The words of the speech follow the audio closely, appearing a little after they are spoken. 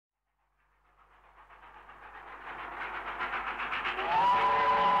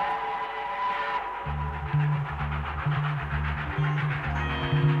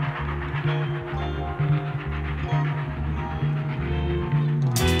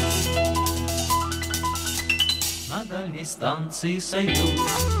дальней станции сойду.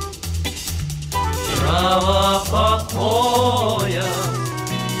 Трава покоя,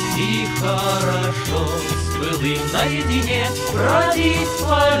 и хорошо с былым наедине бродить в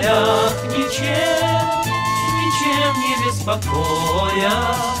полях ничем, ничем не беспокоя.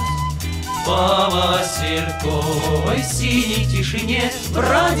 По васильковой синей тишине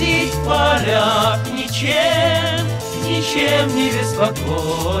бродить в полях ничем, ничем не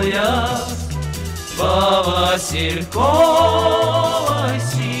беспокоя. По васильковой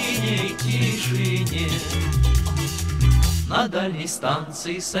синей тишине на дальней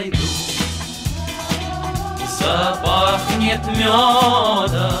станции сойду. Запахнет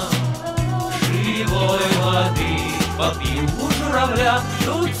медом, живой воды попил у журавля.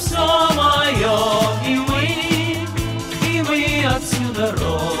 Тут все мое, и мы отсюда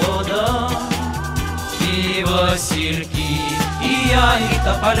родом. И васильки, и я, и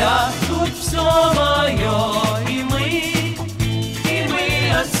тополя. Тут все мое, и мы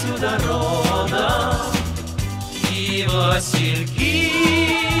отсюда родом. И васильки,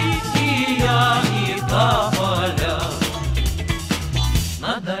 и я, и тополя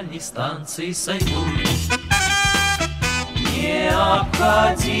на дальней станции сойду.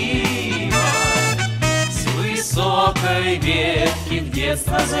 Необходимо с высокой ветки в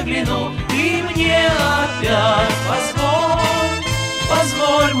детство загляну. Ты мне опять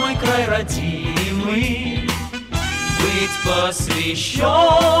позволь, мой край родимый, быть посвященным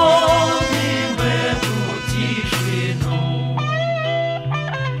в эту тишину.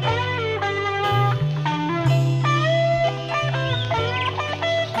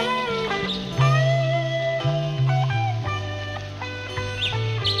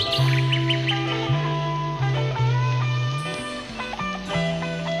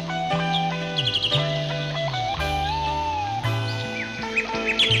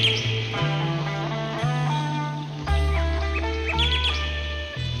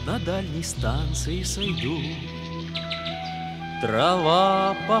 На дальней станции сойду,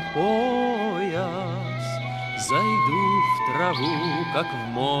 трава по пояс, зайду в траву, как в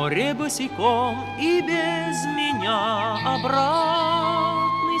море босиком, и без меня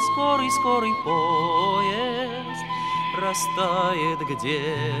обратный скорый поезд растает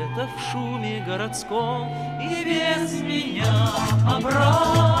где-то в шуме городском, и без меня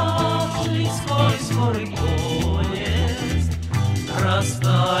обратный скорый поезд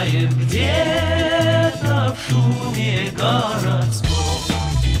растает где-то в шуме городском,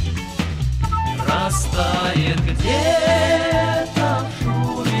 растает где-то в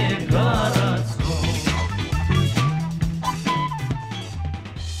шуме городском.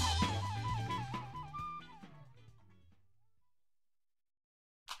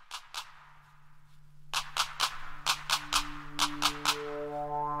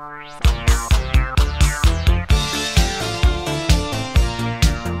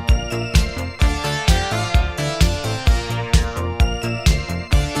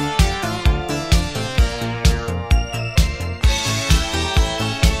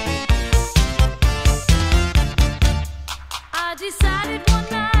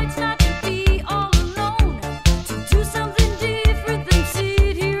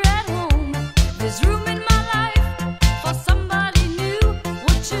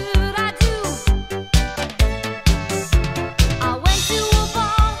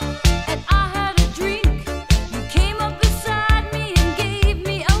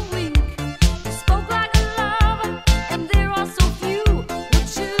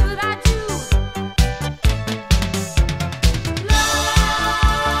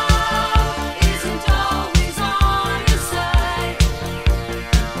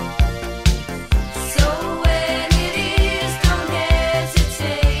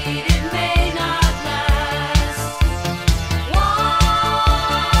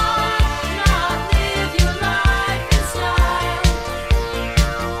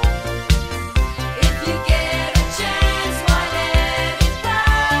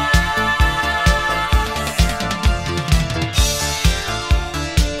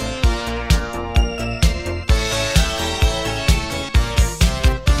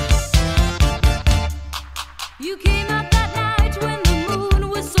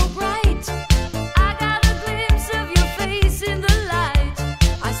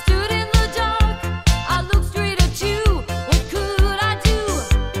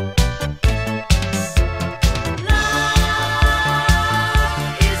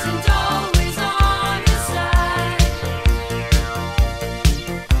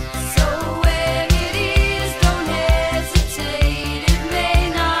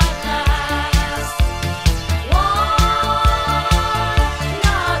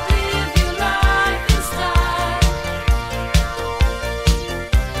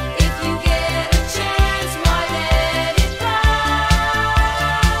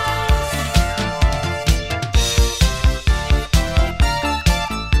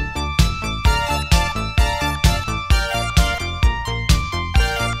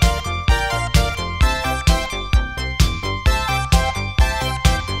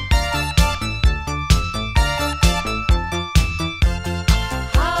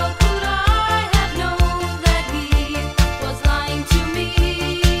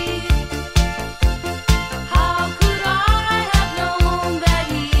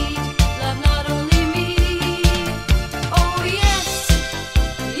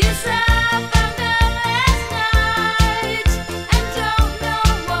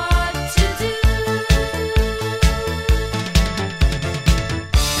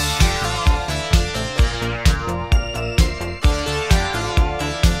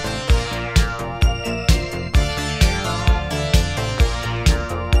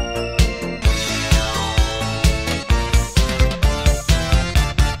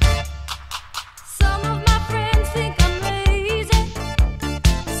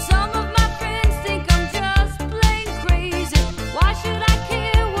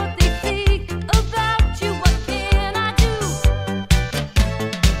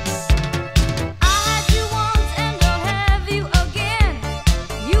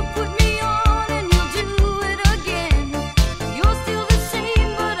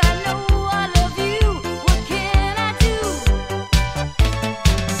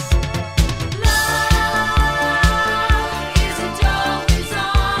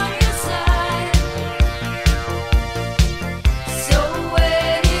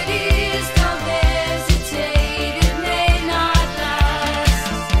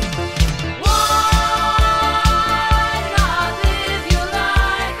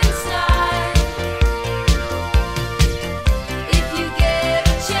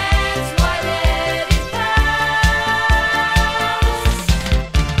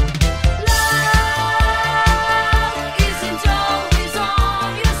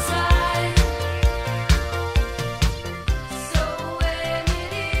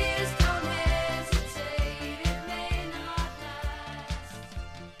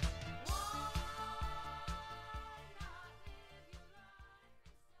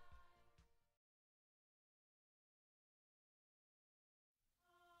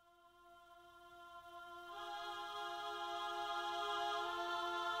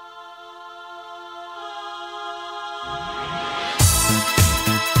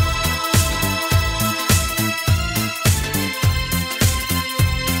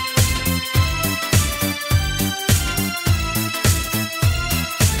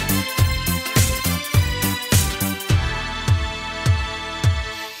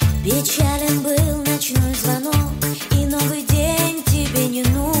 Печален был ночной звонок, и новый день тебе не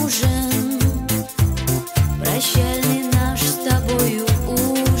нужен. Прощальный наш с тобою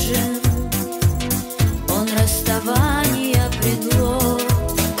ужин, он расставания предлог.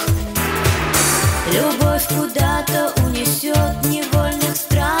 Любовь куда-то унесет невольных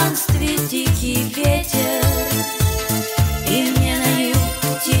странствий дикий ветер, и мне на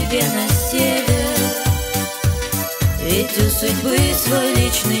юг, тебе на север. Ведь у судьбы свой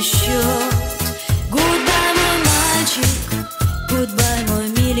личный счет. Гудбай, мой мальчик, гудбай, мой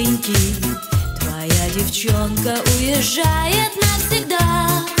миленький. Твоя девчонка уезжает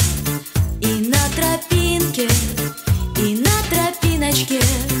навсегда. И на тропинке, и на тропиночке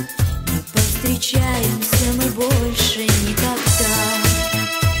не повстречаемся мы больше никогда.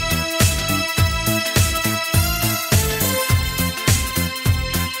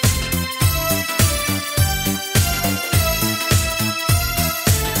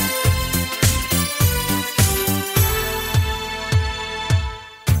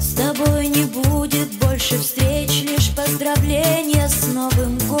 Не будет больше встреч, лишь поздравления с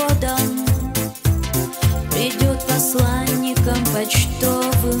Новым годом. Придет посланником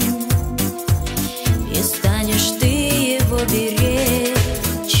почтовым, и станешь ты его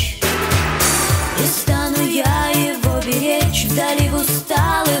беречь. И стану я его беречь вдали в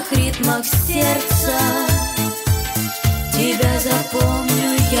усталых ритмах сердца. Тебя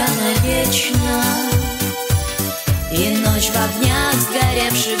запомню я навечно, и ночь в огнях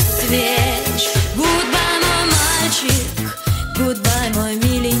сгоревших свеч. Гудбай, мой мальчик, гудбай, мой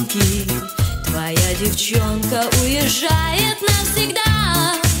миленький. Твоя девчонка уезжает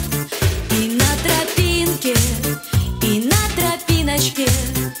навсегда. И на тропинке, и на тропиночке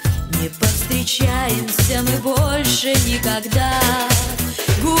не повстречаемся мы больше никогда.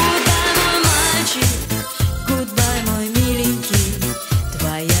 Гудбай, мой мальчик, гудбай, мой миленький.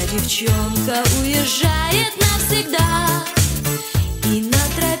 Твоя девчонка уезжает навсегда. И на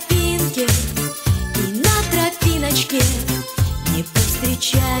тропинке, и на тропиночке не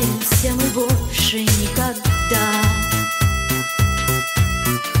повстречаемся мы больше никогда.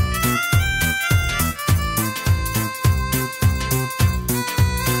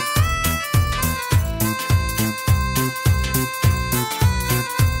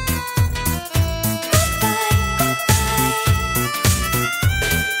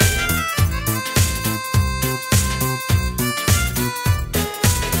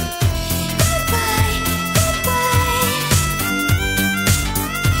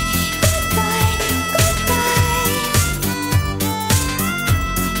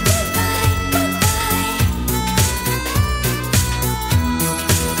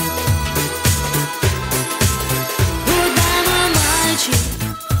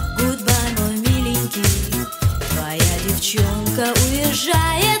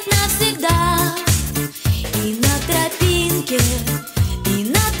 Уезжает навсегда. И на тропинке, и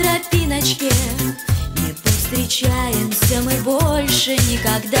на тропиночке не повстречаемся мы больше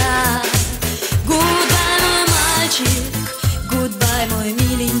никогда. Гудбай, мой мальчик, гудбай, мой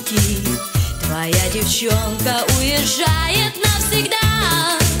миленький. Твоя девчонка уезжает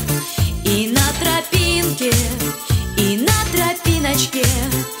навсегда. И на тропинке, и на тропиночке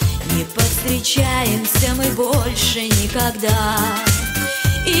не повстречаемся мы больше никогда.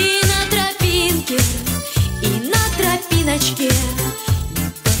 И на тропинке, и на тропиночке не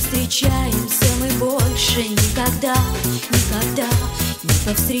повстречаемся мы больше никогда. Никогда не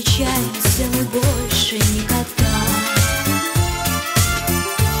повстречаемся мы больше никогда.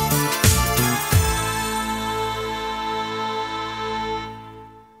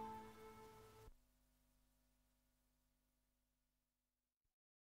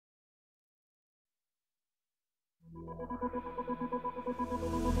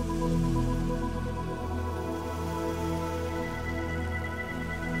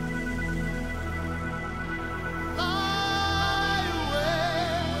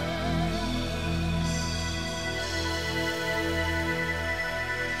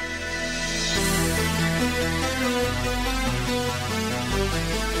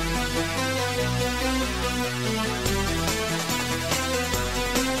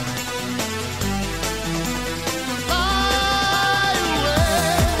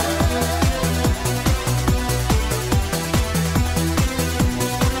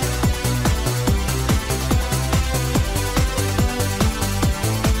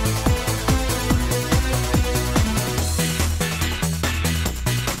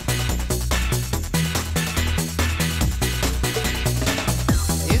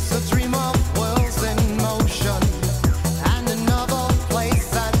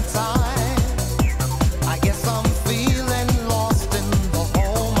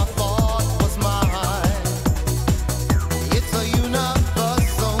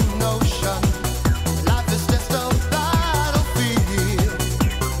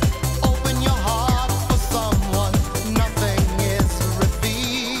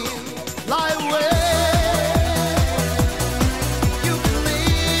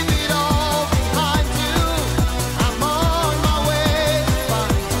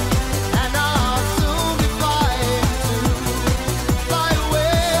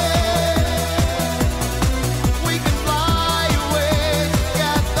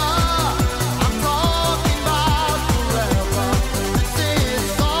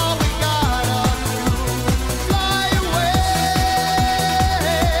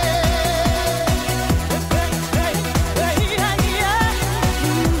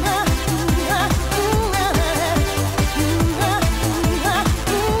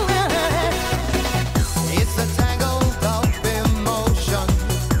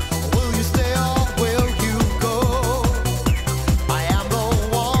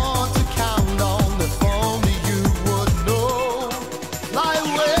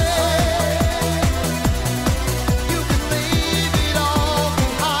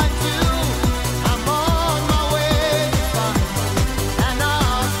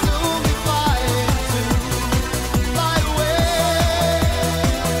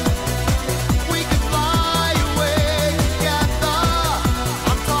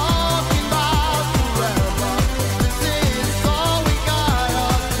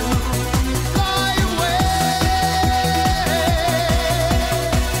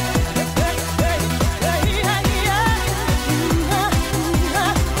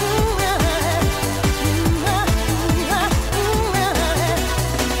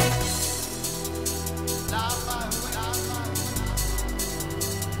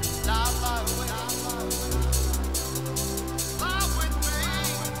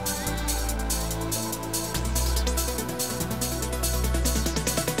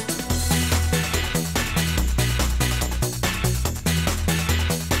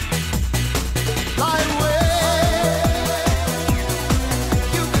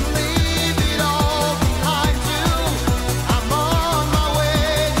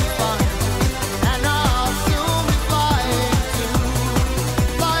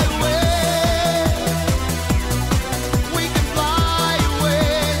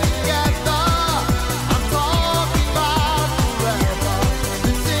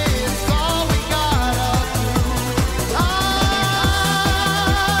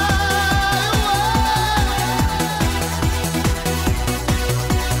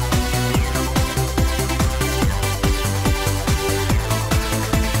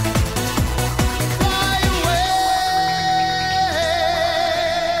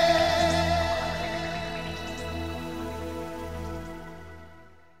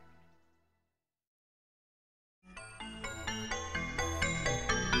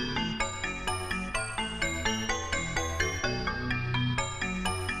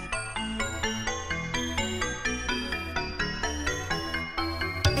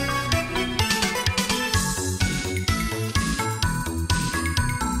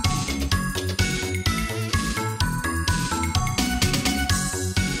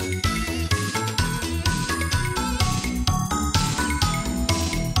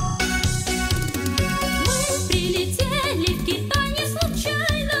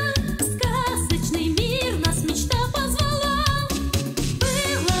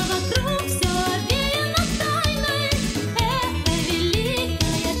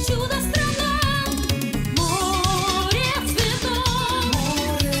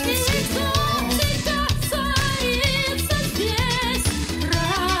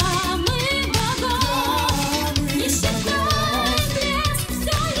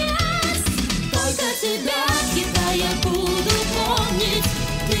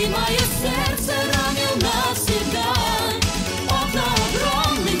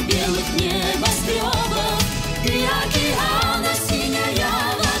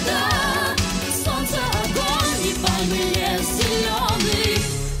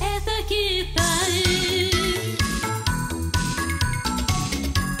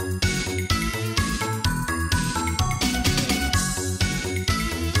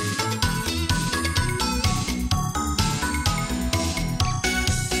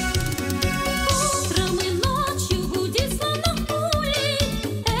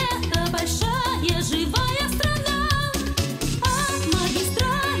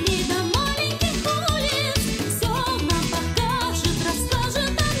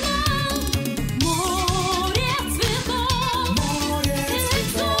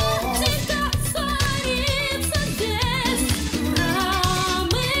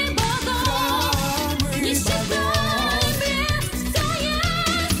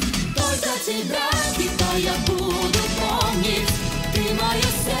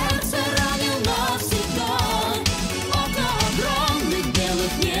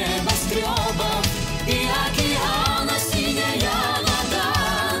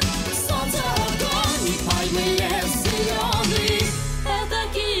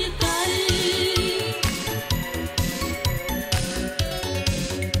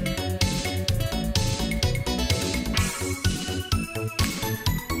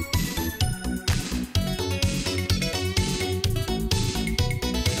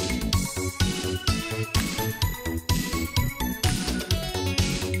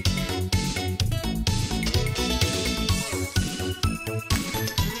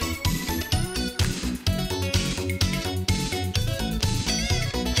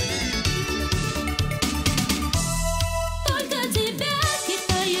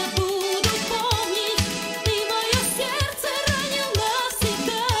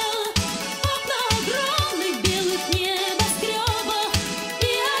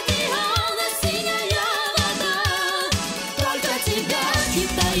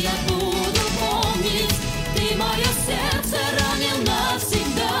 я буду помнить. Ты мое сердце ранил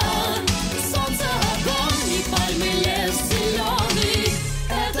навсегда. Солнце, огонь и пальмы, лес зеленый —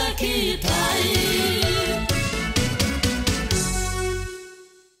 это Китай.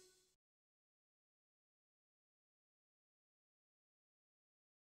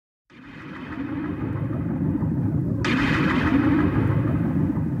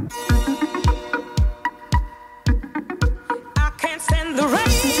 I can't stand the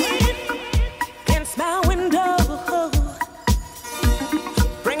rain.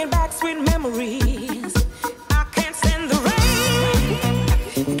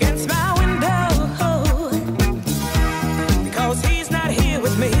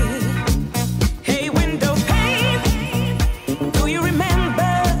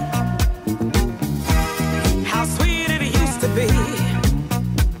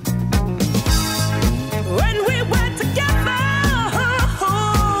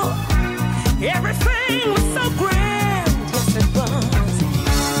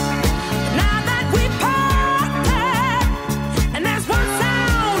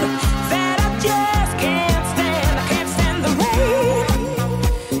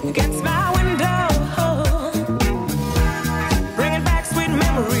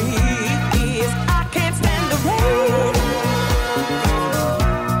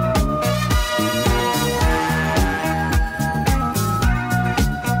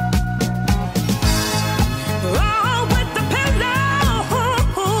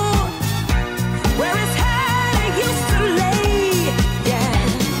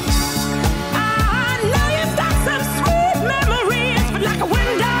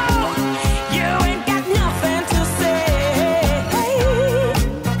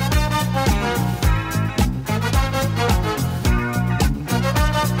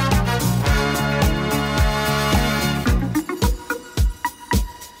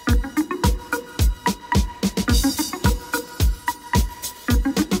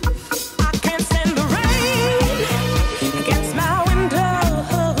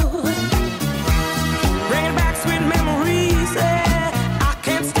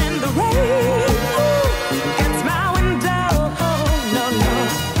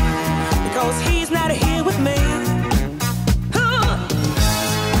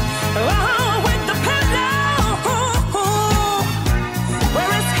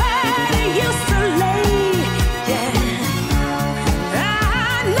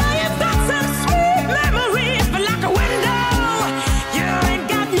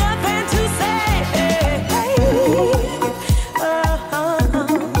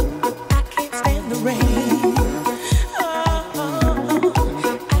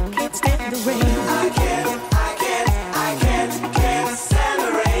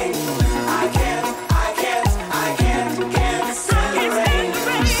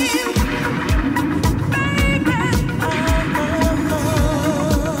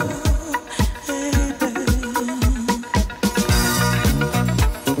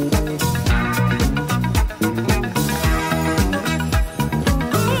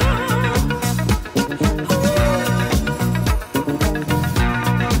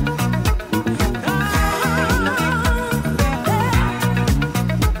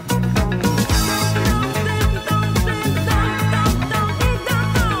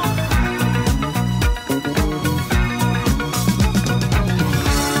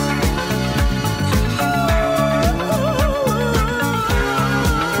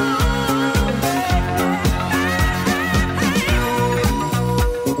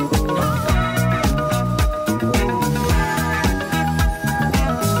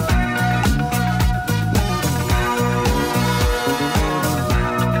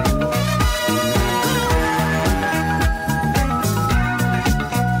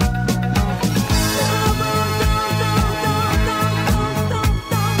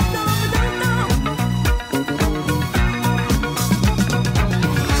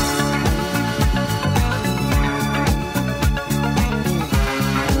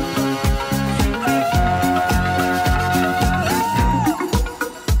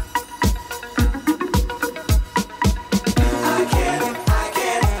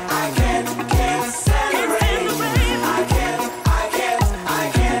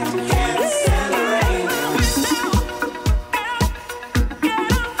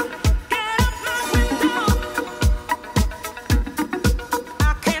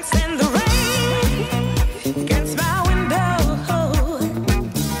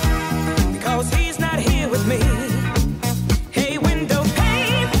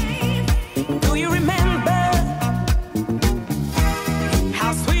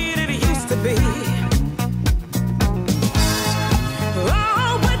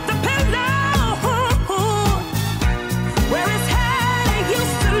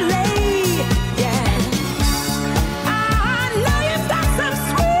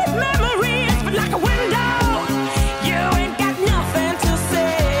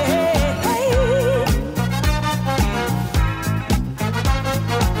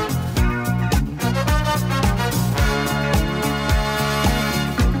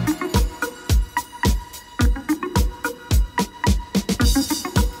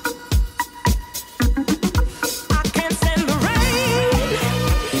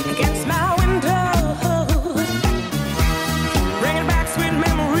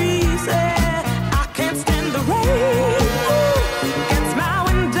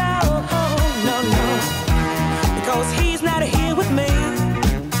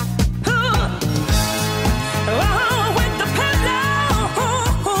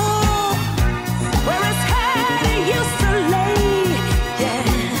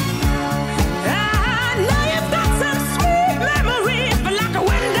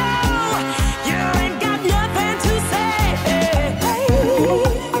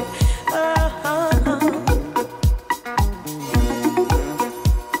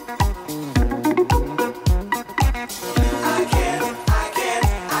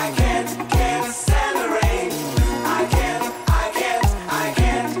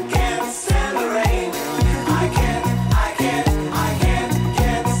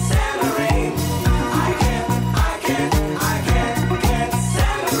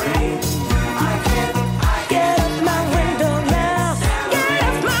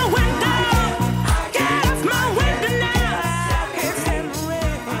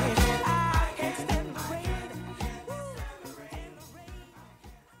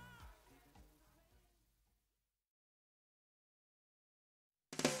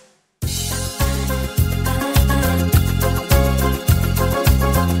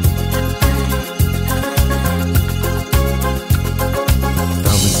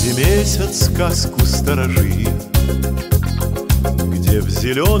 месяц сказку сторожит, где в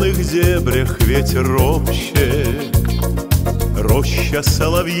зеленых дебрях ветер ропщет. Роща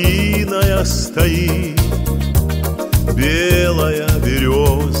соловьиная стоит, белая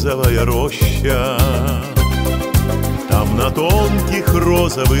березовая роща. Там на тонких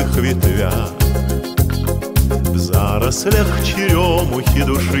розовых ветвях, в зарослях черемухи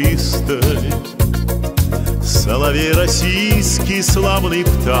душистой, соловей российский славный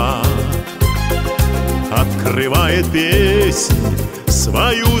птах открывает песнь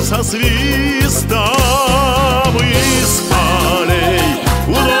свою со свистом. Из полей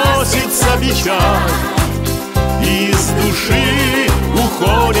уносится печаль, из души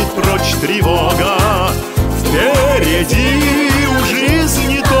уходит прочь тревога. Впереди у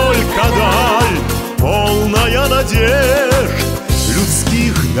жизни только даль, полная надежд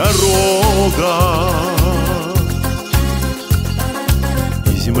людских дорога. И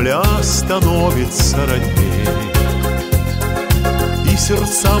земля становится родней, и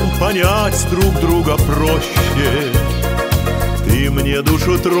сердцам понять друг друга проще. Ты мне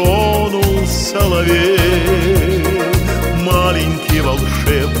душу тронул, соловей, маленький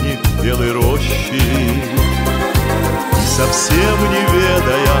волшебник белой рощи. И совсем не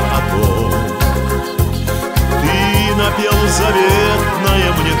ведая о том, ты напел заветное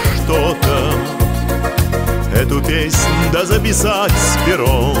мне что-то. Эту песнь да записать с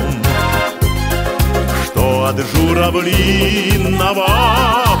пером, что от журавлиного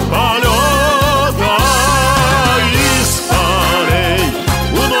полета из полей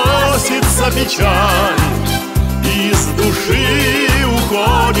уносится печаль, из души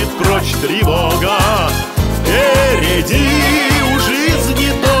уходит прочь тревога. Впереди у жизни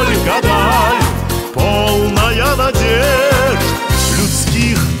только даль, полная надежд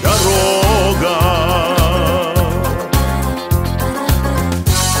людских дорога.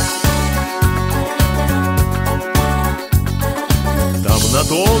 На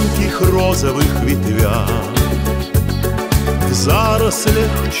тонких розовых ветвях, в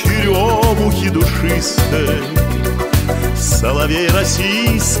зарослях черемухи душистой, соловей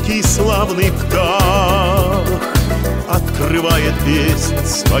российский славный птах открывает песнь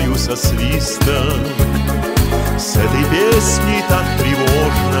свою со свистом. С этой песней так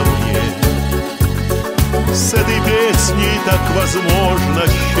тревожно мне, с этой песней так возможно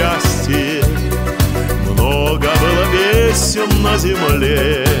счастье. Много было песен на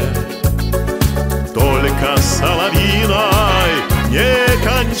земле, только соловьиной не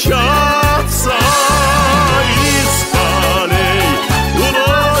кончаться. Из полей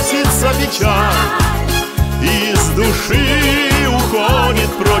уносится печаль, из души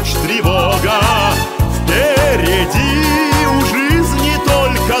уходит прочь тревога. Впереди у жизни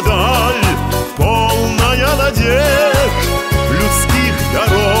только даль, полная надежд людских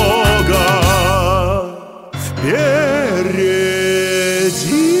дорога. Впереди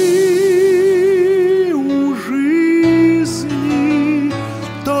у жизни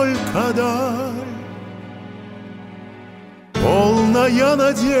только даль, полная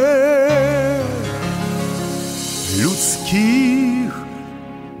надежд людских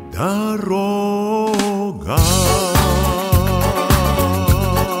дорога.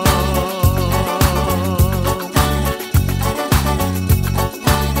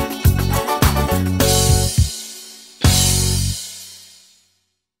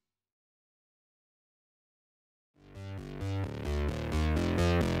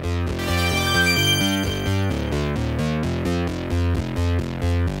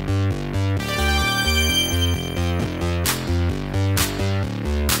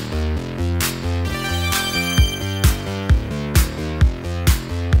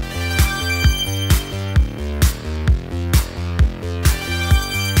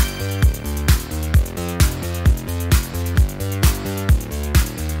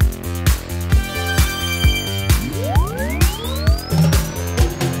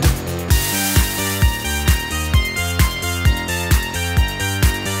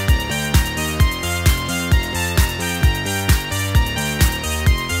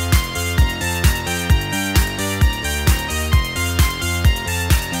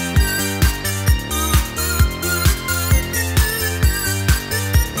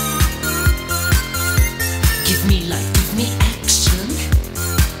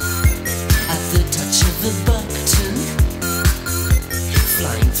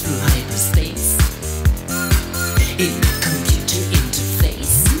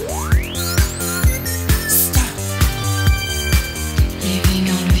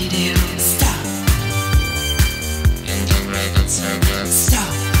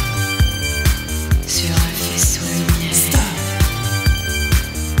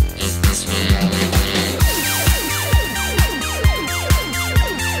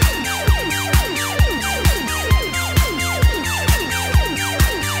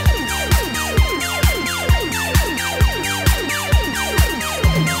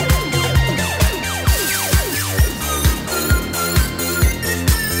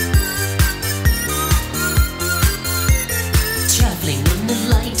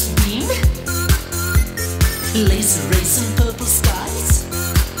 laser rays and purple skies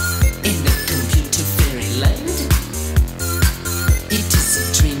in a computer fairyland. It is a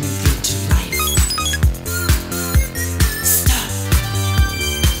dream brought to life. Stop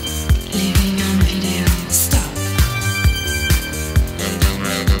living on video. Stop.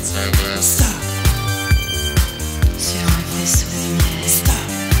 Stop. Sur un vaisseau de lumière. Stop.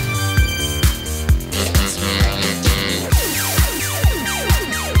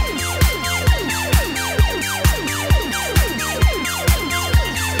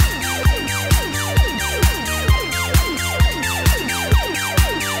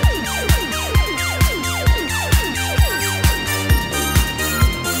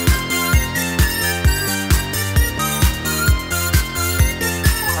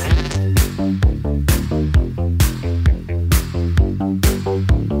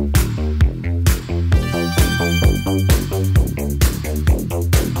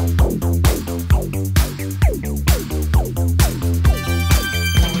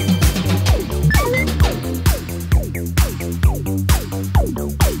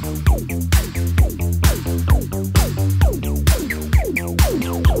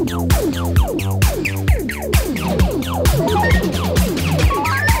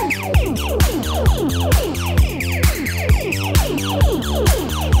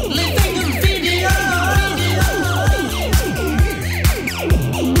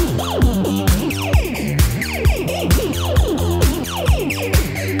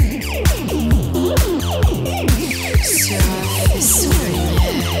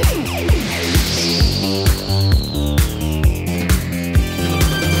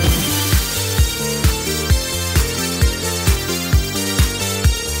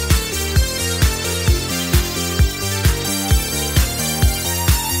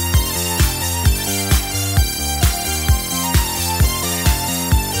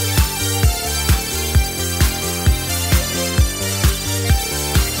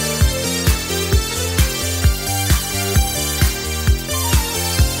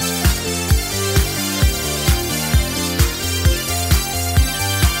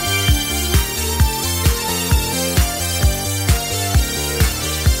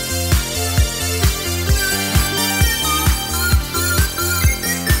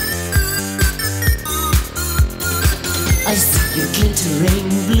 I see your glittering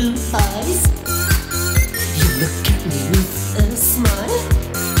blue eyes. You look at me with a smile.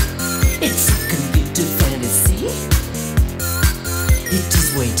 It's a computer fantasy. It is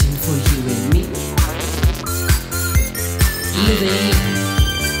waiting for you and me. Living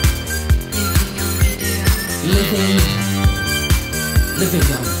on video. Living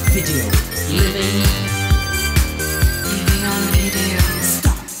on video. Living on video.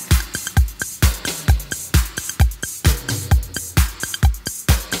 Stop.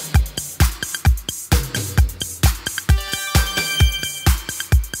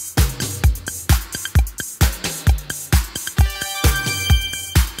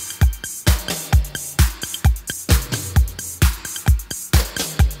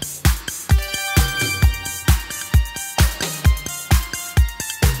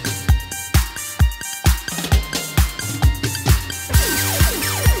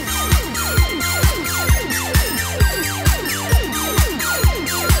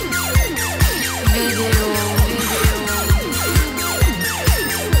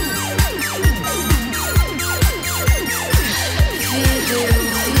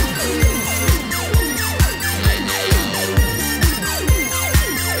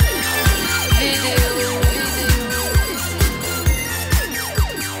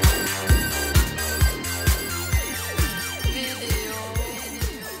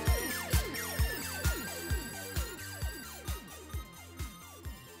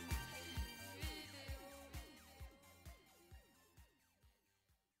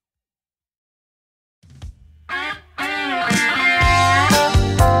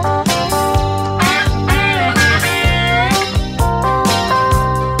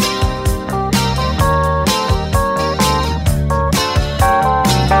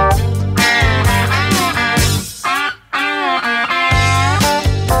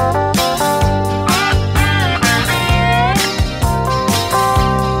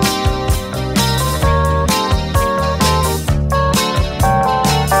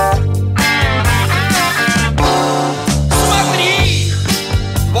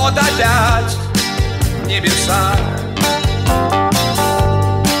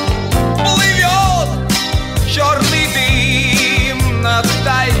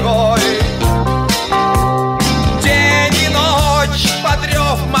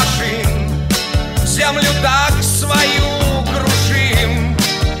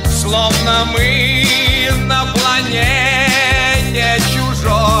 Словно мы на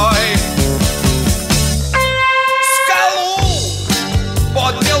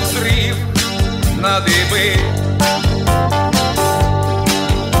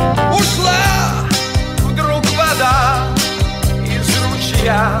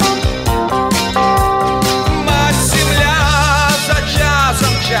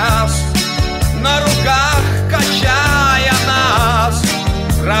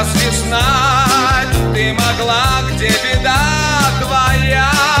Разве знать ты могла, где беда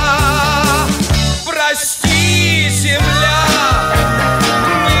твоя? Прости, земля,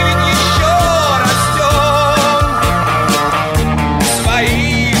 мы ведь еще растем.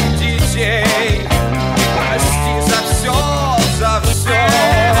 Своих детей прости за все, за все.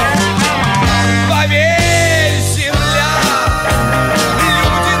 Поверь, земля,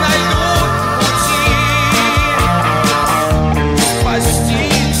 люди найдут пути спасти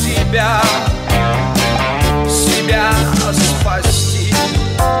тебя, себя спасти.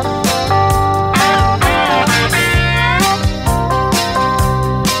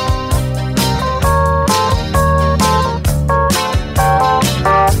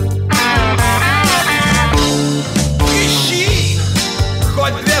 Ищи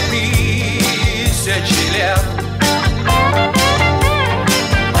хоть 2000 лет,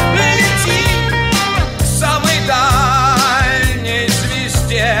 лети к самой дальней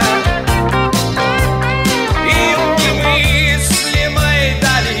звезде и в немыслимой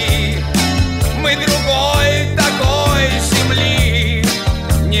дали мы другой такой земли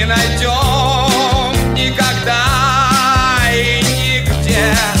не найдем никогда и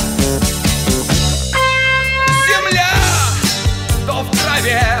нигде. Земля то в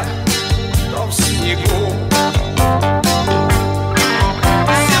траве, то в снегу.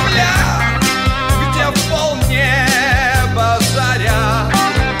 Земля, где в полнеба заря.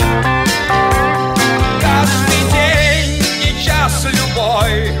 Каждый день и час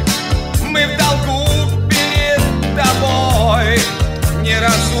любой мы в долгу перед тобой.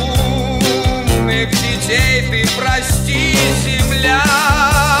 Неразумных детей ты прости, земля.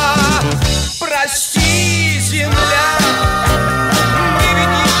 Прости, земля, мы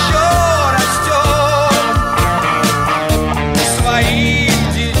ведь еще растем. Своих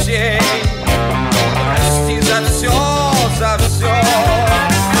детей прости за все, за все.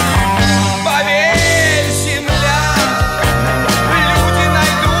 Поверь, земля, люди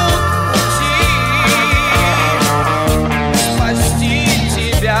найдут пути спасти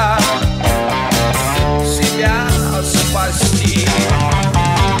тебя, себя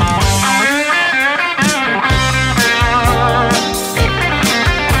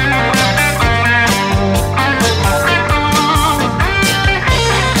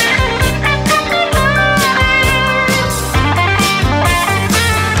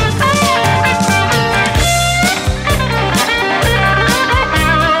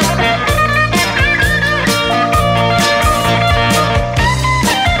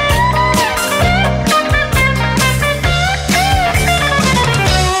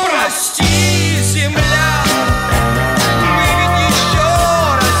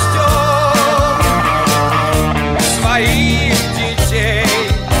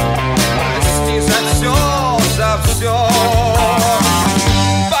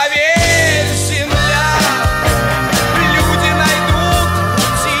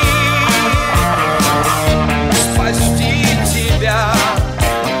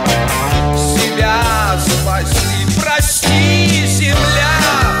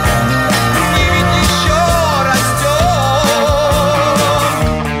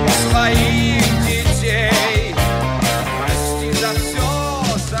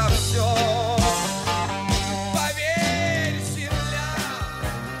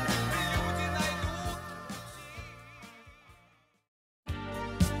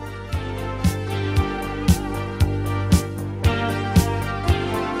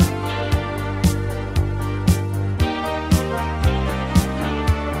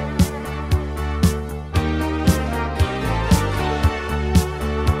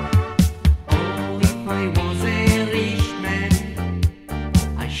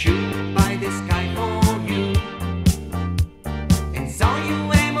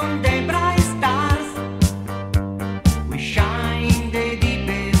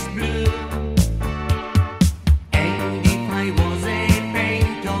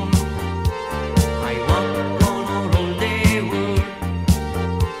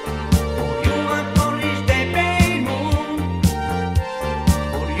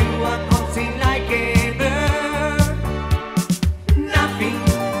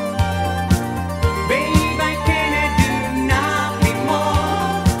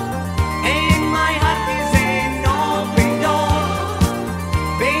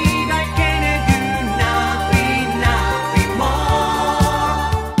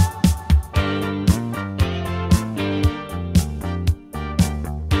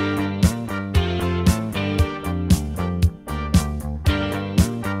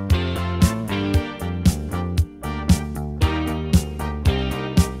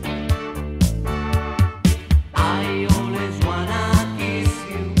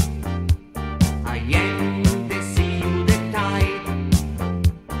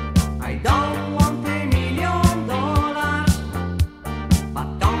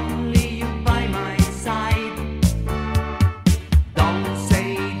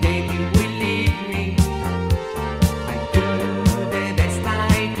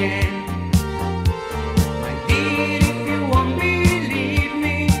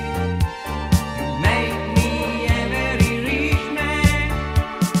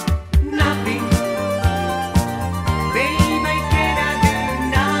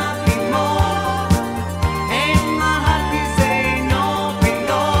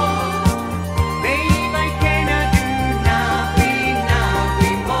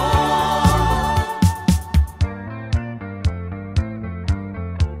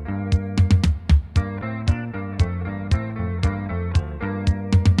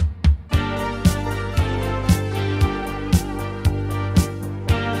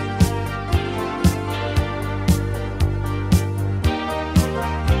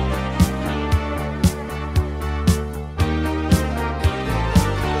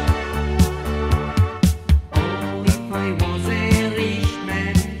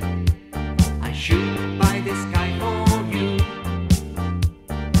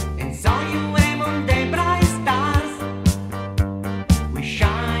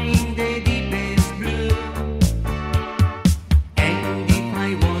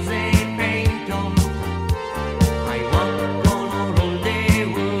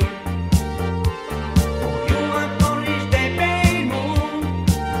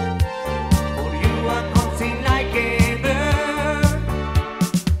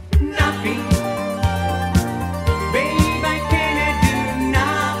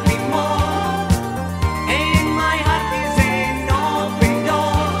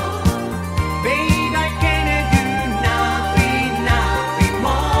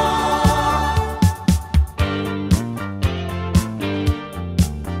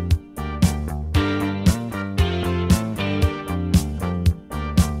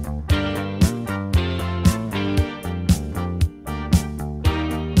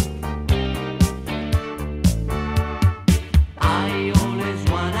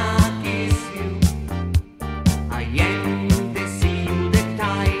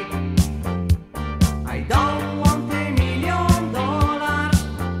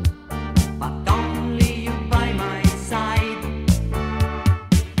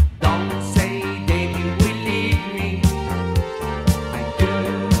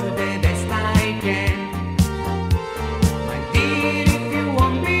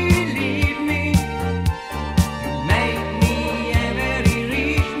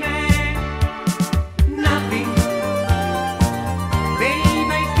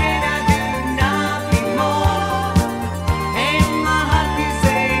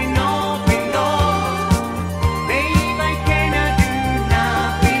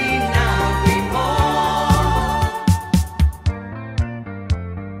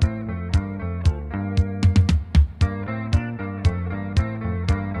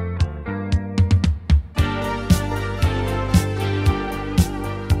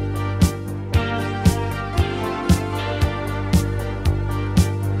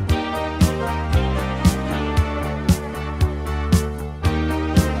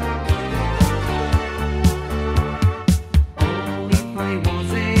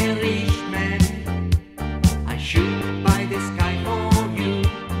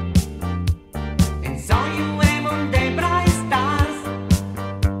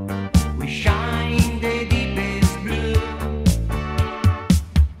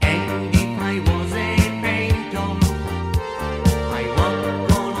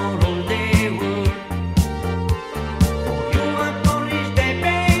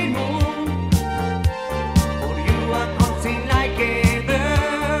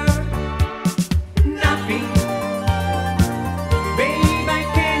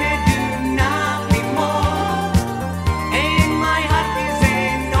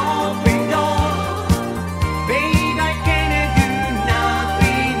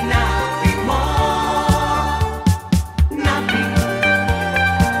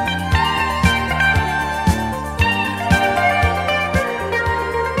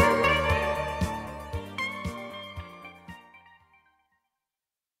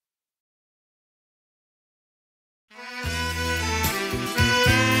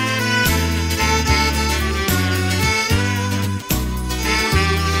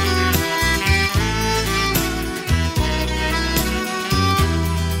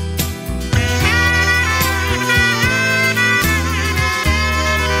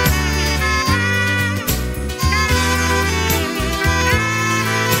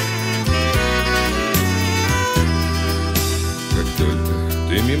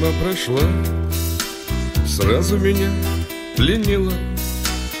Зима прошла, сразу меня пленила.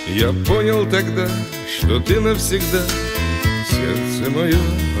 Я понял тогда, что ты навсегда сердце мое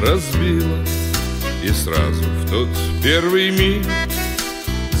разбила. И сразу в тот первый миг,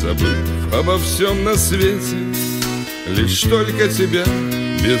 забыв обо всем на свете, лишь только тебя,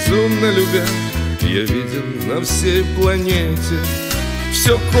 безумно любя, я видел на всей планете.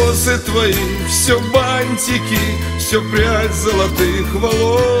 Все косы твои, все бантики, все прядь золотых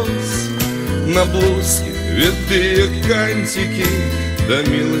волос, на блузке витые кантики, да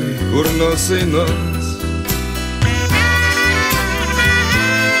милый курносый нос.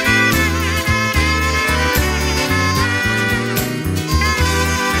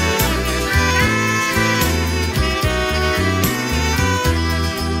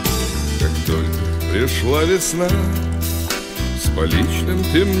 Как только пришла весна, с поличным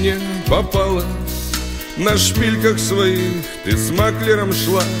ты мне попала. На шпильках своих ты с маклером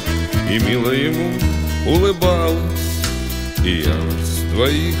шла и мило ему улыбалась. И я с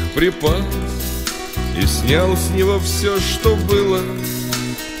твоих припас и снял с него все, что было.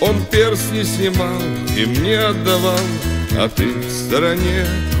 Он перстни снимал и мне отдавал, а ты в стороне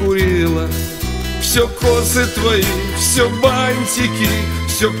курила. Все косы твои, все бантики,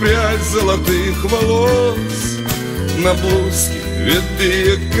 все прядь золотых волос, на блузке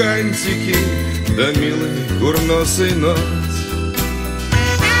витые кантики, да милый курносый нос.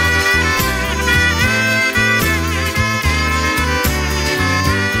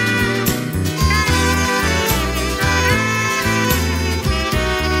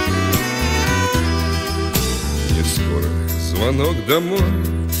 Не скоро звонок домой,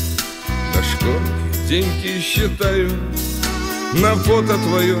 на школке деньги считаю, на фото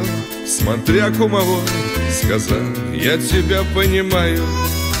твое, смотря кумовой, сказал, я тебя понимаю.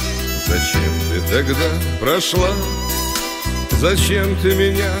 Зачем ты тогда прошла? Зачем ты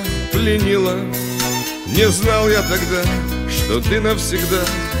меня пленила? Не знал я тогда, что ты навсегда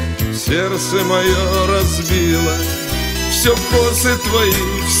сердце мое разбила. Все косы твои,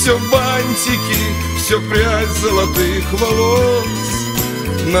 все бантики, все прядь золотых волос,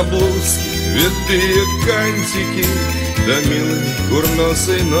 на блузке витые кантики, да милый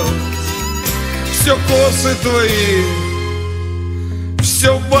курносый нос. Все косы твои,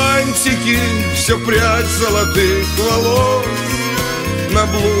 все бантики, все прядь золотых волос, на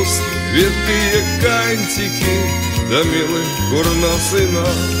блузке витые кантики, да милый курносый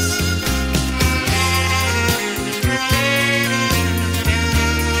нос.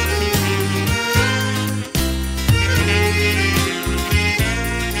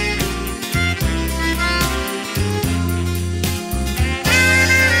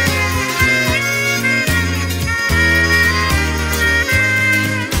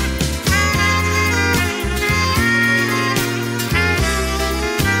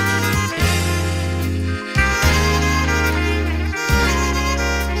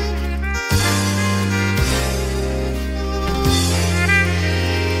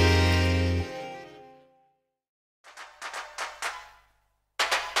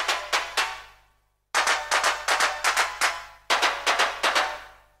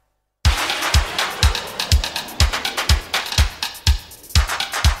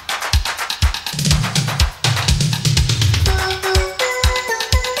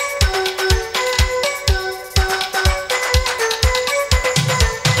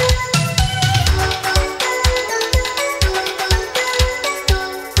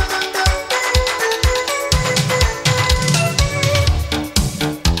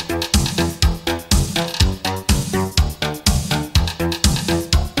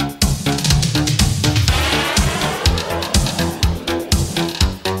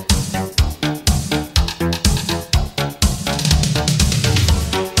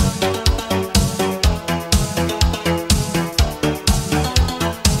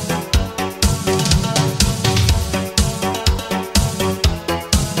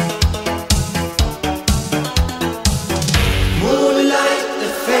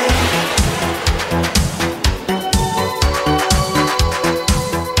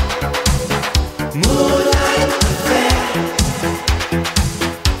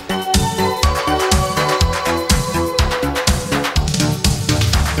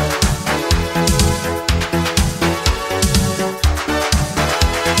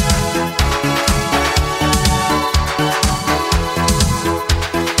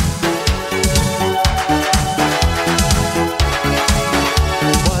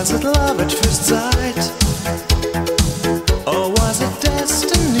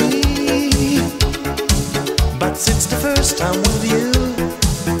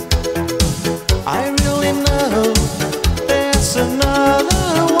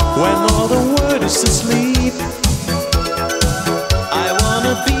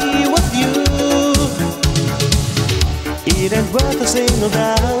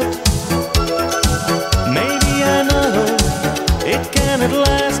 out. Maybe I know it cannot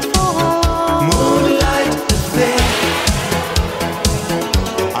last for long. Moonlight affair,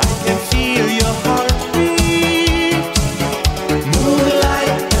 I can feel your heartbeat.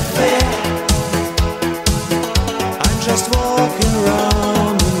 Moonlight affair, I'm just walking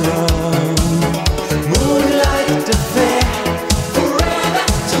round and round. Moonlight affair, forever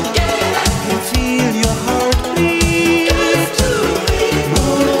together. I can feel your heartbeat.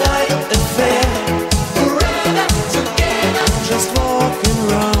 Moonlight affair, forever together. I'm just walking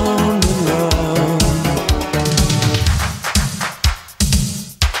round and round.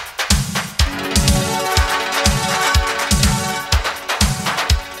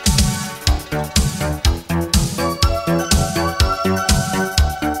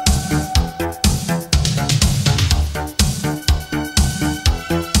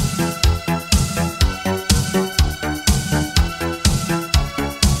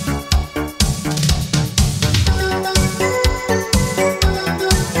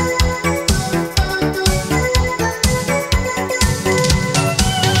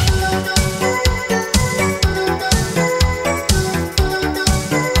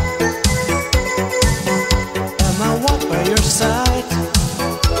 Am I walk by your side?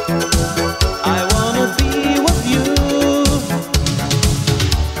 I wanna be with you.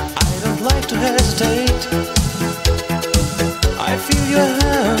 I don't like to hesitate. I feel your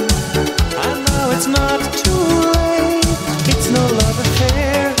hand. I know it's not too late. It's no love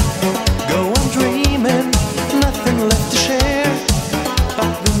affair. Go on dreaming, nothing left to share.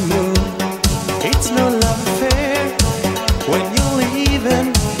 But the moon, it's no love affair. When you're leaving,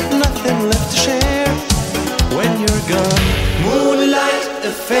 nothing left to share. When you're gone, moonlight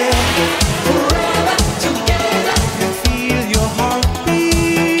affair, forever together. I can feel your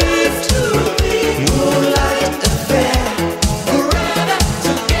heartbeat. Moonlight affair, forever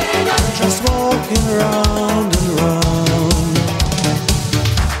together. I'm just walking round and round.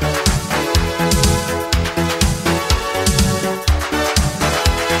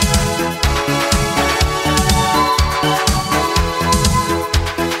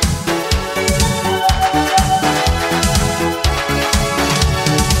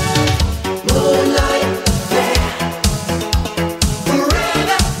 Moonlight affair,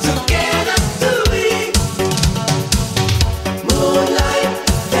 forever together to be. Moonlight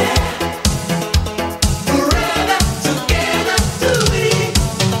affair, forever together to be.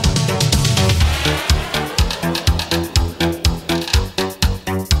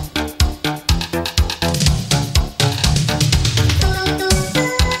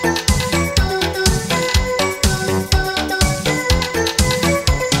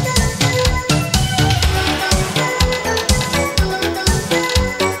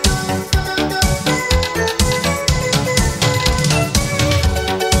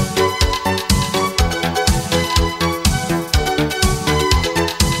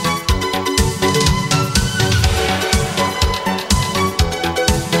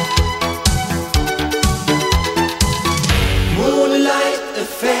 Moonlight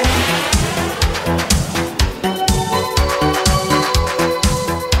affair.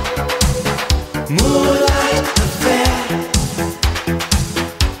 Moonlight affair.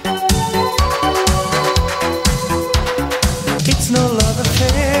 It's no love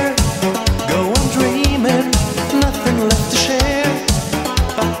affair. Go on dreaming, nothing left to share.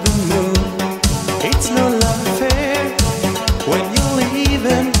 But the moon, it's no love affair. When you're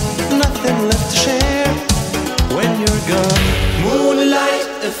leaving, nothing left to share. When you're gone, moonlight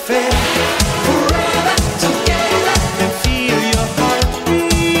affair, forever together. I can feel your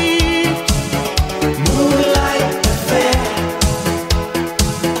heartbeat. Moonlight affair,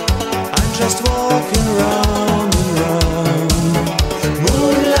 I'm just walking round and round.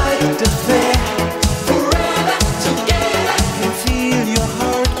 Moonlight affair, forever together. I can feel your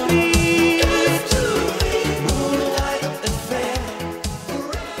heartbeat. Moonlight affair,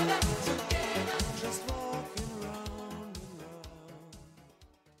 forever together. I'm just walking round and round.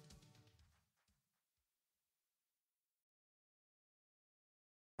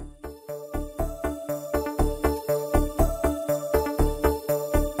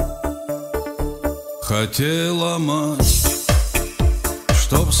 Хотела мать,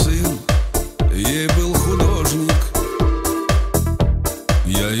 чтоб сын ей был художник.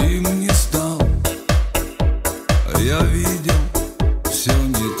 Я им не стал, я видел все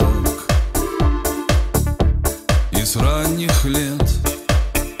не так. И с ранних лет,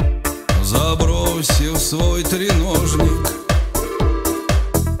 забросив свой треножник,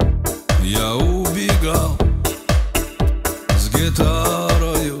 я убегал с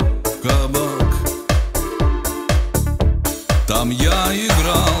гитарою в кабак. Там я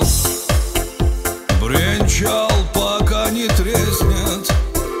играл молчал, пока не треснет,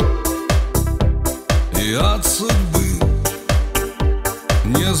 и от судьбы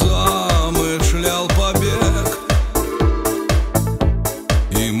не замышлял побег.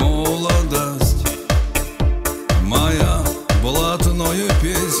 И молодость моя блатною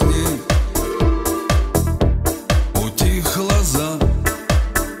песней утихла за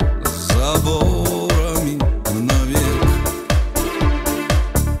заборами навек.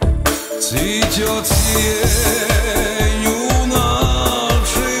 Цветет сиренью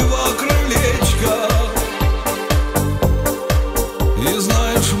нашего крылечка, и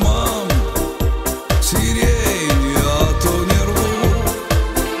знаешь, мам, сирень я то не рву.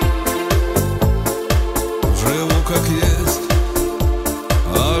 Живу как есть,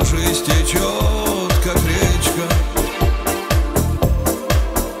 а жизнь течет как речка,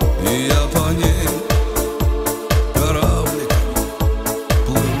 и я по ней корабликом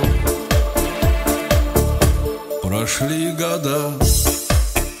плыву. Прошли года,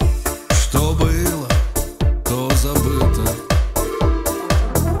 что было, то забыто,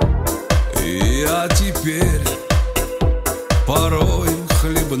 и я теперь, порой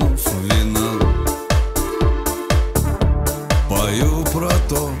хлебнув вина, пою про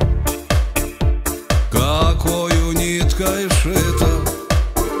то, какою ниткой шита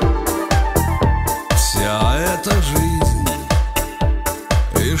вся эта жизнь,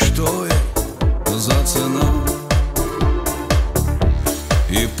 и что ей за цена.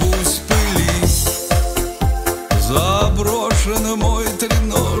 И пусть пылит заброшен мой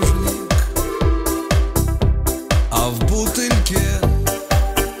треножник, а в бутыльке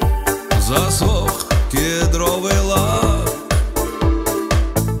засох кедровый лак.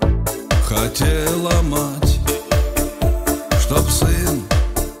 Хотела мать, чтоб сын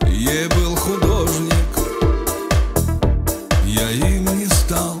ей был художник, я им не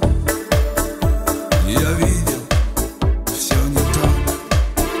стал, я видел, все не так.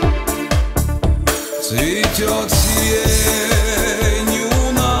 Цветет сиренью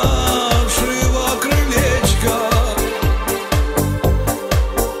нашего крылечка,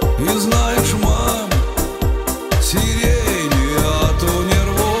 и знаешь, мам, сирень я то не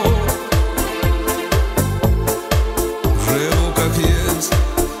рву. Живу как есть,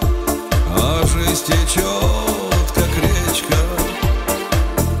 а жизнь течет как речка,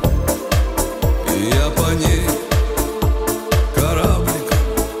 и я по ней корабликом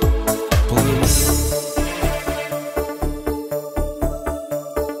плыву.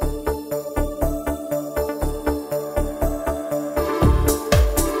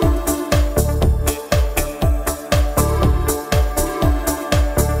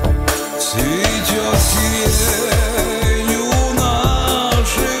 Цветет сиренью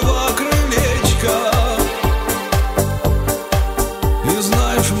нашего крылечка, и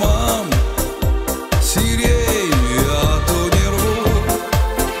знаешь, мам, сирень я то не рву.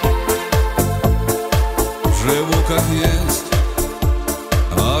 Живу как есть,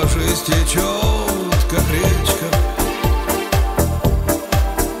 а жизнь течет как речка,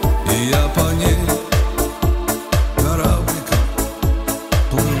 и я по ней корабликом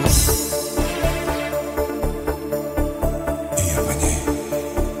плыву. И я по ней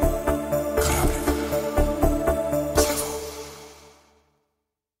корабликом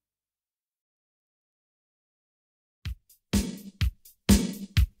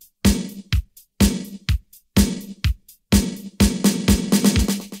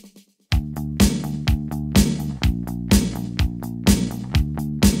плыву.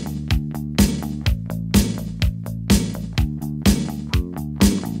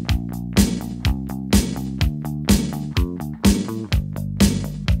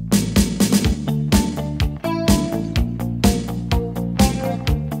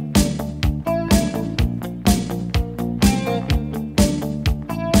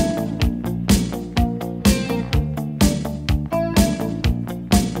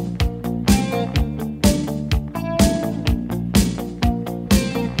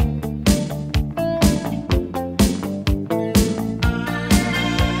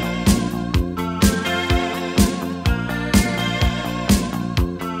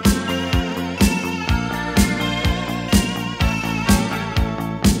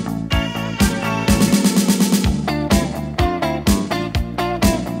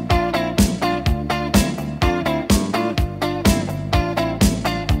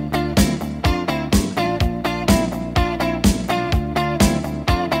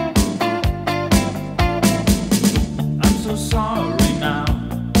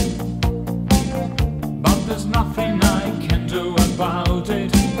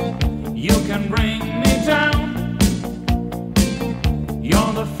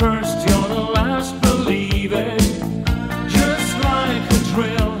 You're the first, you're the last, believe it.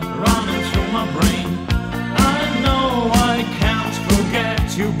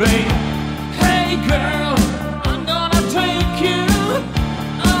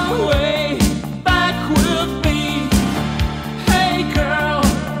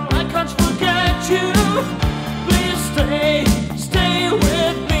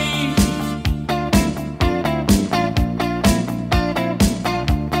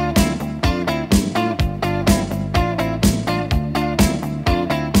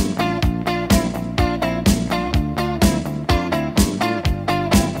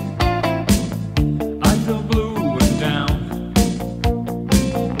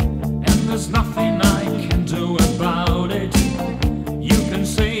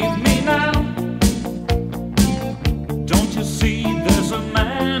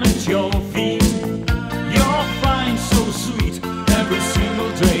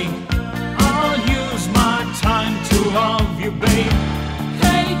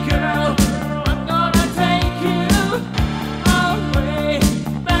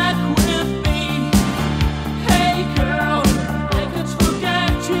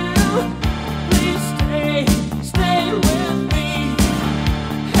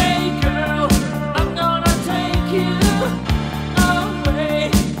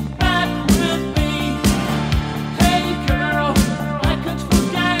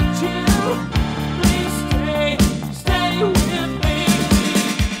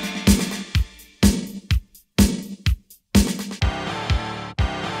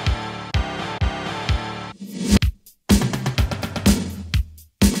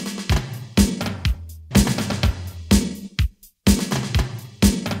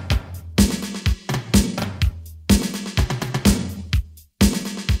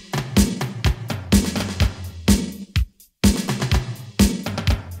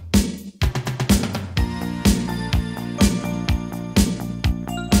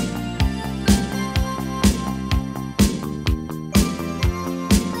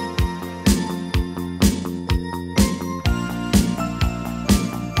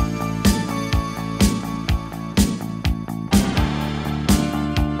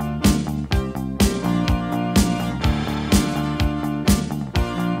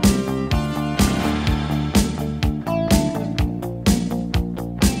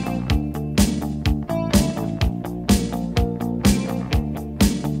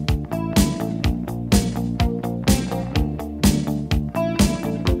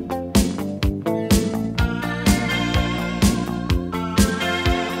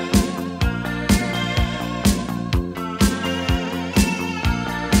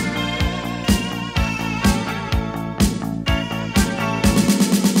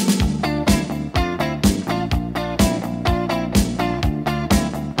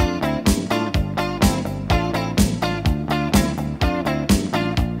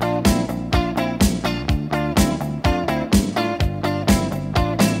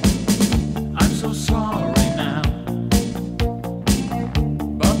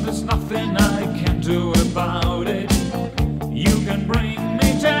 there's nothing I can do about it. You can bring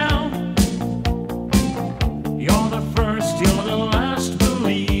me down. You're the first, you're the last,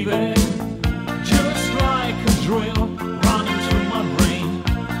 believe it. Just like a drill running through my brain.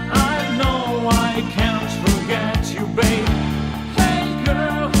 I know I can't forget you, babe. Hey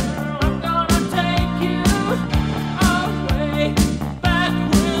girl, I'm gonna take you away, back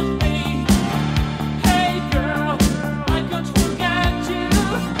with me. Hey girl, I can't forget you.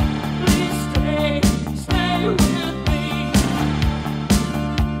 Please stay, stay with me.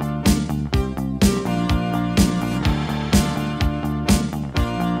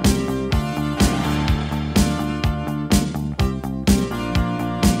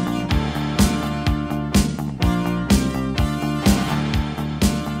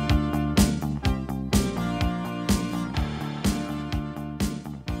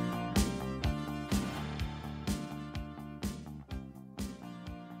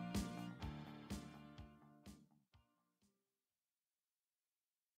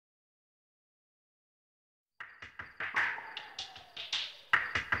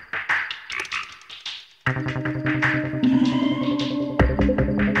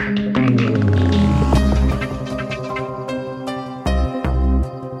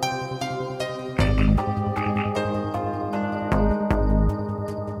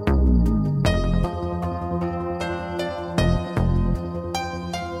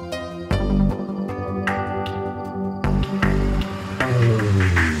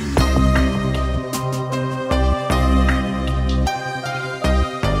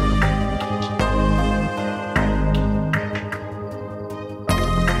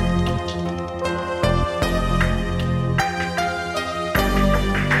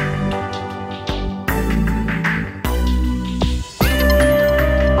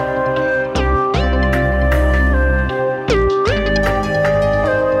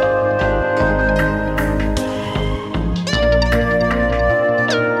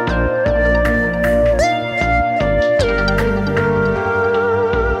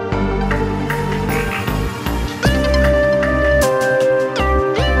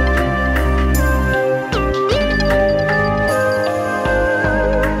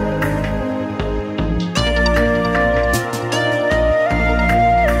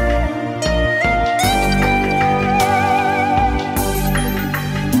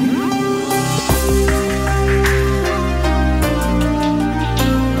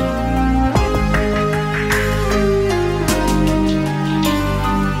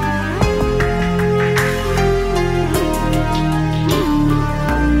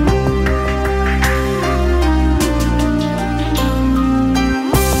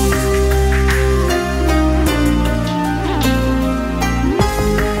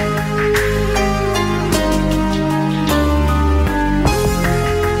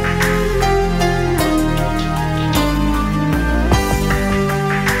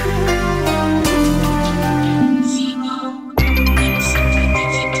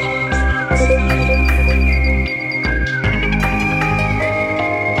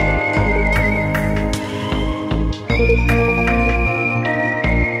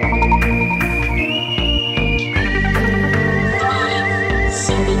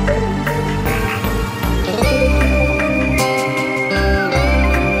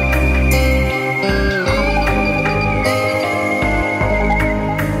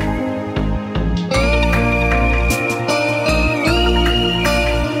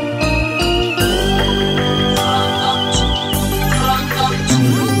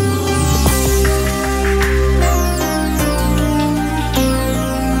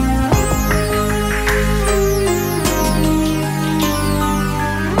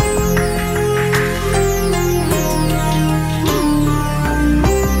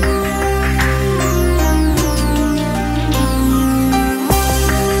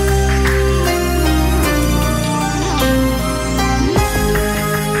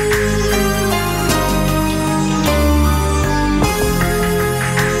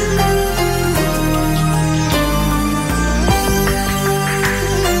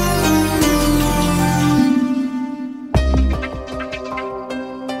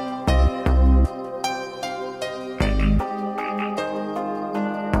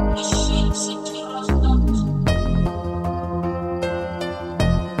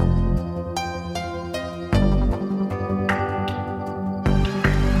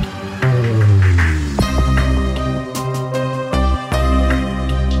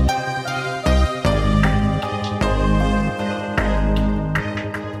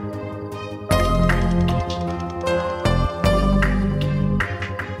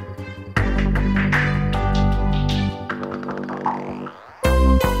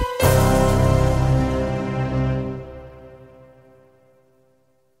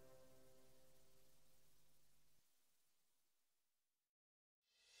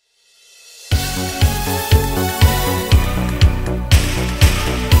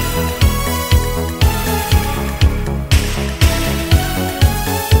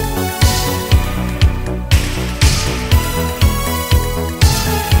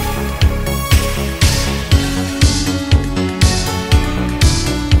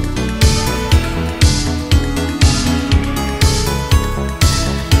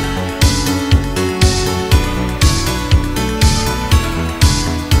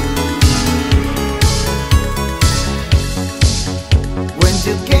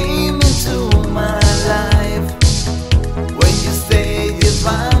 came into my life. When you stayed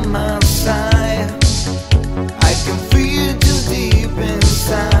by my side, I can feel you deep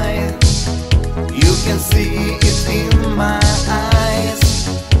inside. You can see it in my eyes.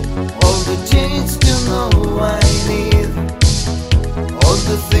 All the change you know I need, all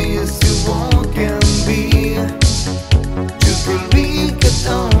the things you want can be. You can look at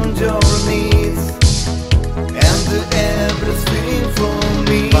on your needs and do everything for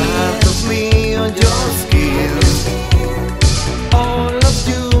me. Part of me on your skin, all of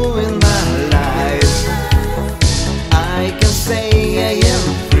you in my life. I can say I am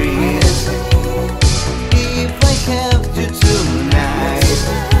free if I have you tonight.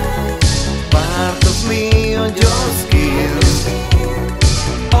 Part of me on your skin,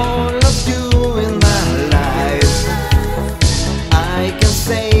 all of you in my life. I can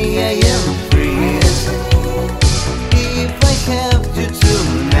say I am free if I have you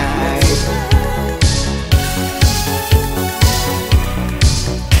tonight.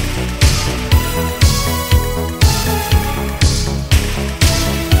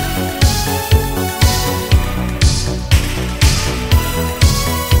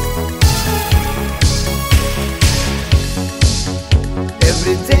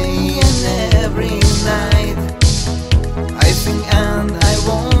 Every day and every night I think and I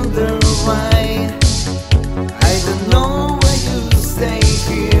wonder why. I don't know why you stay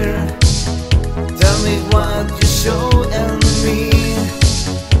here. Tell me what you show and me.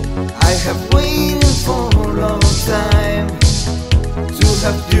 I have waited for a long time to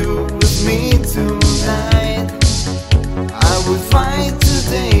have you with me tonight. I will fight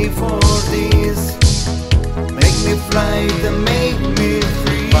today for this. Make me fly and make me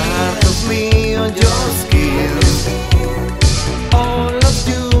free. Part of me on your skin, all of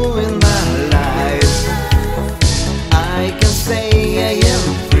you in my life. I can say I am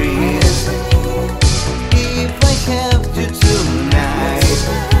free if I have you tonight.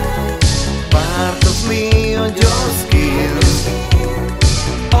 Part of me on your skin,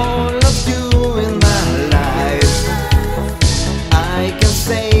 all of you in my life. I can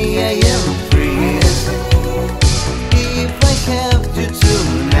say I am free if I have you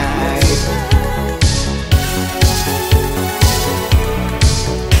tonight.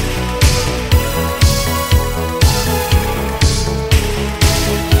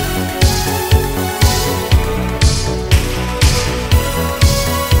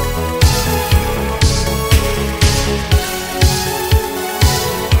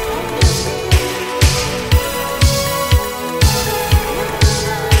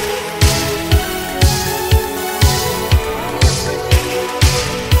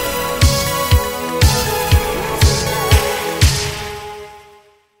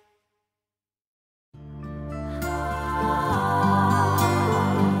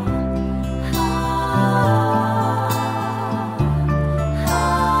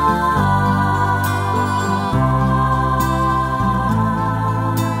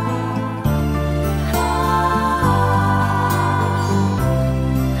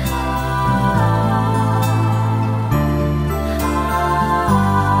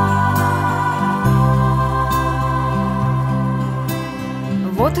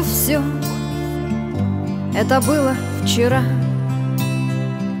 Вот и все. Это было вчера.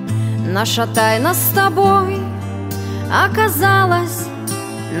 Наша тайна с тобой оказалась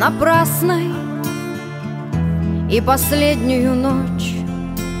напрасной. И последнюю ночь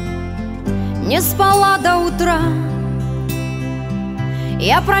не спала до утра.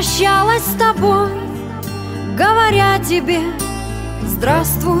 Я прощалась с тобой, говоря тебе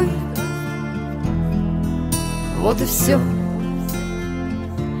здравствуй. Вот и все.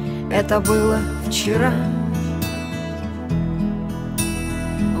 Это было вчера.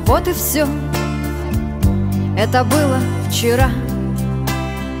 Вот и все. Это было вчера.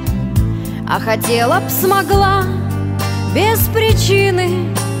 А хотела б, смогла без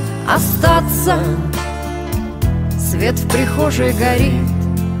причины остаться. Свет в прихожей горит,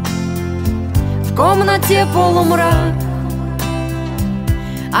 в комнате полумрак.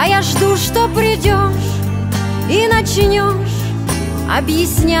 А я жду, что придешь и начнешь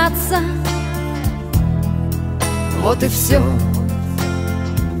объясняться. Вот и все.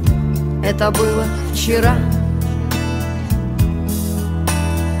 Это было вчера.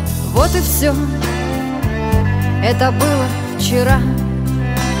 Вот и все. Это было вчера.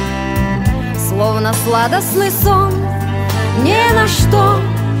 Словно сладостный сон, ни на что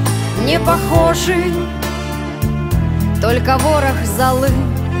не похожий, только ворох золы.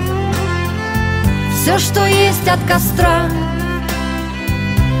 Все, что есть от костра,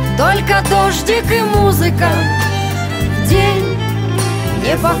 только дождик и музыка. В день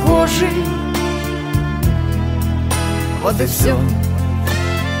не похожи. Вот и все.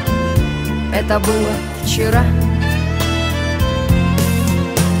 Это было вчера.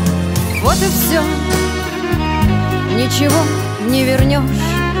 Вот и все. Ничего не вернешь.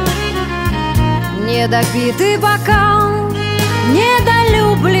 Недопитый бокал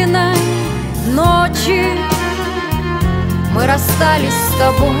недолюбленной ночи. Мы расстались с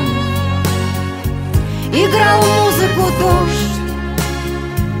тобой. Играл музыку дождь.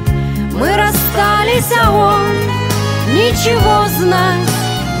 Мы расстались, а он ничего знать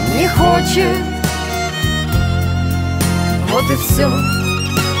не хочет. Вот и все.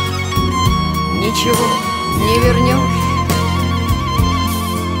 Ничего не вернешь.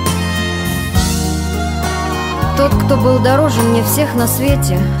 Тот, кто был дороже мне всех на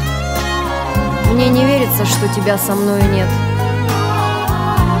свете, мне не верится, что тебя со мною нет.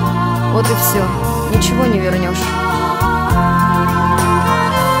 Вот и все. Ничего не вернешь.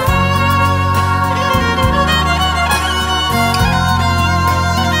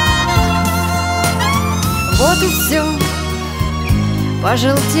 Вот и все.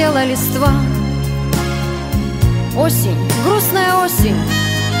 Пожелтела листва. Осень, грустная осень.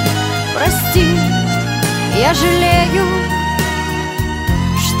 Прости, я жалею,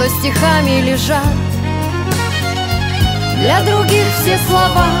 что стихами лежат для других все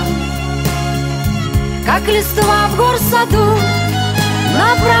слова, как листва в горсаду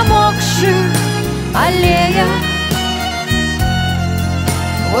на промокших аллеях.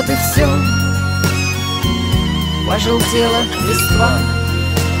 Вот и все. Пожелтела листва.